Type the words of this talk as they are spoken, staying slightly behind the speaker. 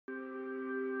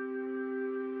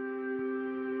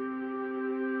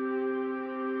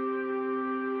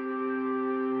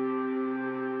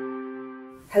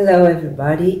Hello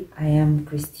everybody, I am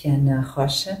Cristiana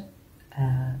Rocha,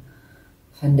 a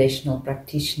foundational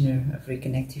practitioner of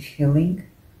Reconnective Healing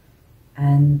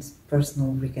and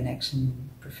personal reconnection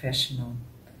professional.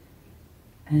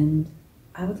 And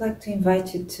I would like to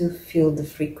invite you to feel the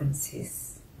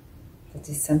frequencies. That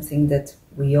is something that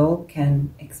we all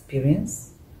can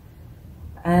experience,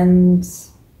 and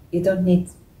you don't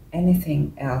need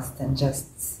anything else than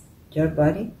just your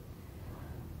body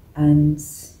and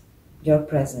your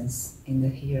presence in the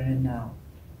here and now.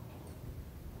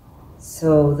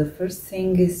 So the first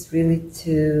thing is really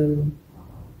to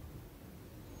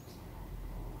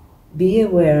be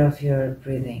aware of your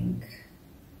breathing.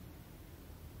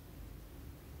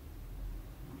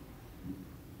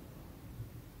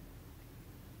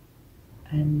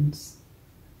 And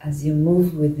as you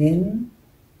move within,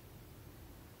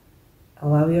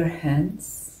 allow your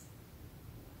hands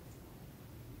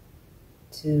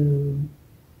to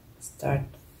start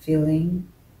feeling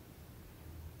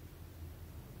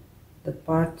the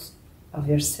part of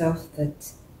yourself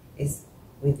that is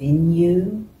within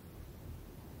you,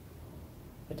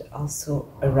 but also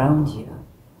around you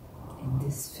in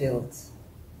this field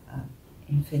of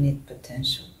infinite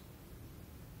potential.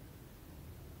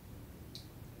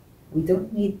 We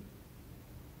don't need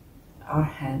our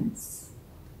hands,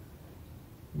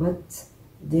 but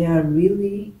they are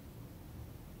really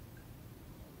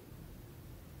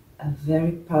a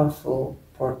very powerful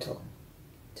portal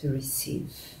to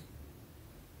receive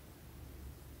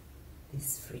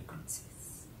these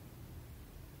frequencies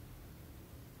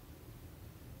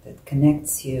that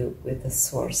connects you with the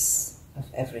source of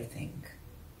everything.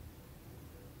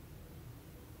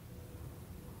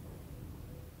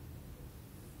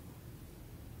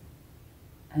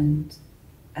 And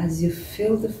as you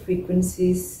feel the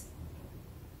frequencies,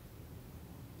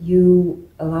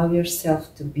 you allow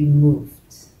yourself to be moved.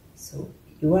 So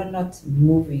you are not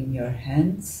moving your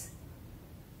hands,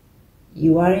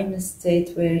 you are in a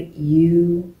state where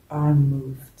you are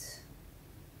moved.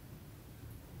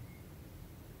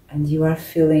 And you are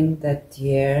feeling that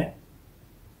the air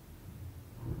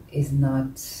is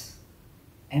not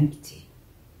empty.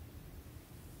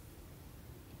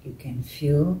 You can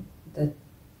feel that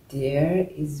the air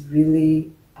is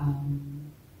really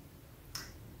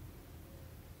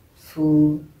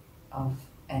full of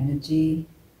energy,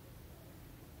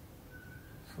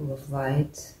 full of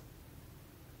light,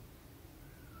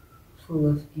 full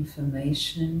of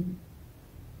information,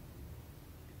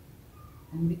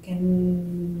 and we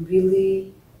can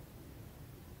really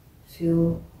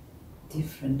feel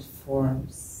different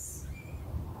forms.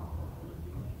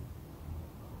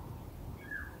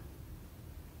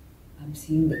 I'm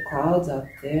seeing the clouds out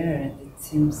there, and it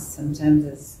seems sometimes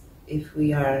as if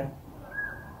we are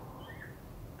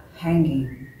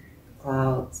hanging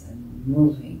clouds and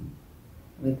moving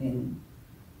within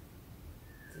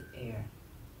the air.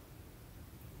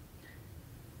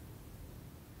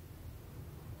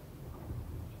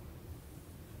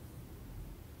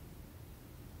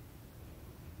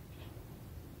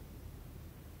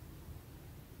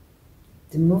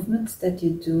 The movements that you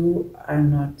do are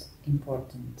not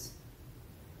important.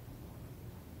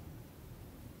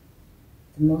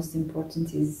 The most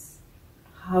important is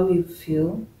how you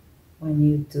feel when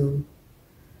you do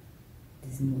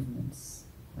these movements.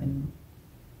 When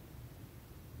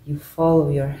you follow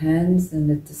your hands and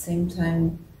at the same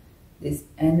time this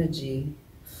energy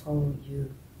follow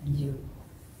you, and you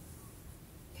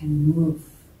can move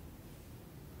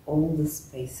all the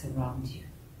space around you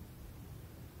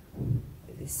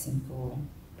with this simple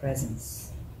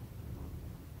presence.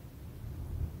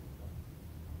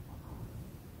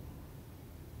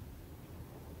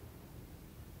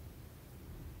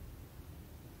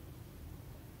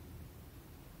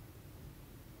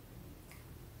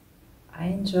 I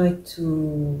enjoy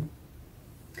to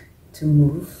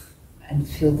move and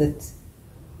feel that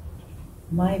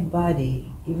my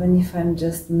body, even if I'm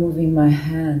just moving my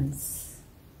hands,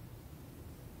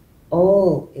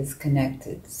 all is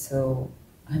connected. So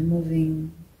I'm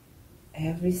moving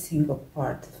every single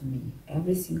part of me,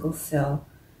 every single cell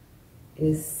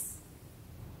is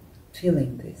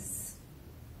feeling this.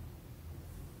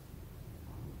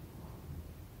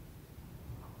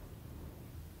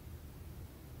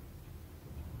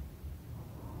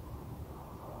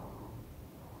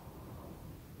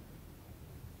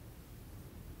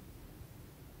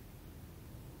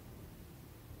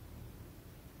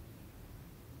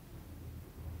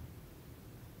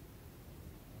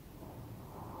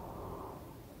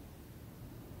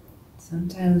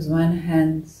 Sometimes one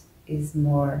hand is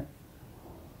more,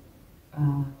 I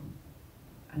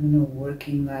don't know,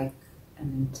 working like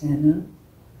an antenna,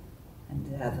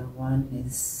 and the other one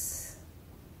is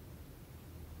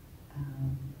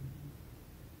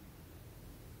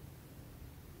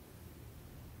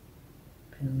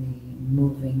really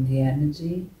moving the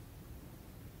energy,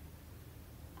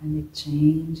 and it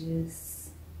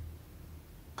changes,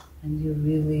 and you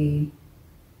really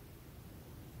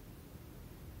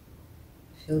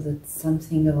feel that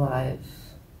something alive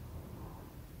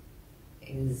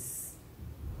is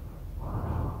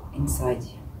inside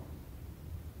you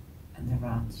and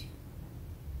around you.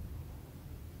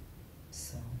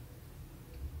 So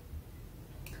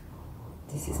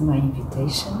this is my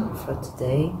invitation for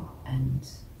today, and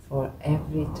for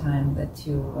every time that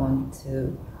you want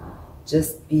to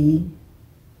just be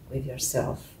with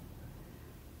yourself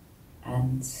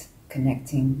and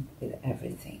connecting with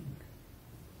everything.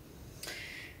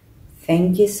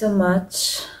 Thank you so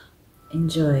much.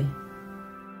 Enjoy.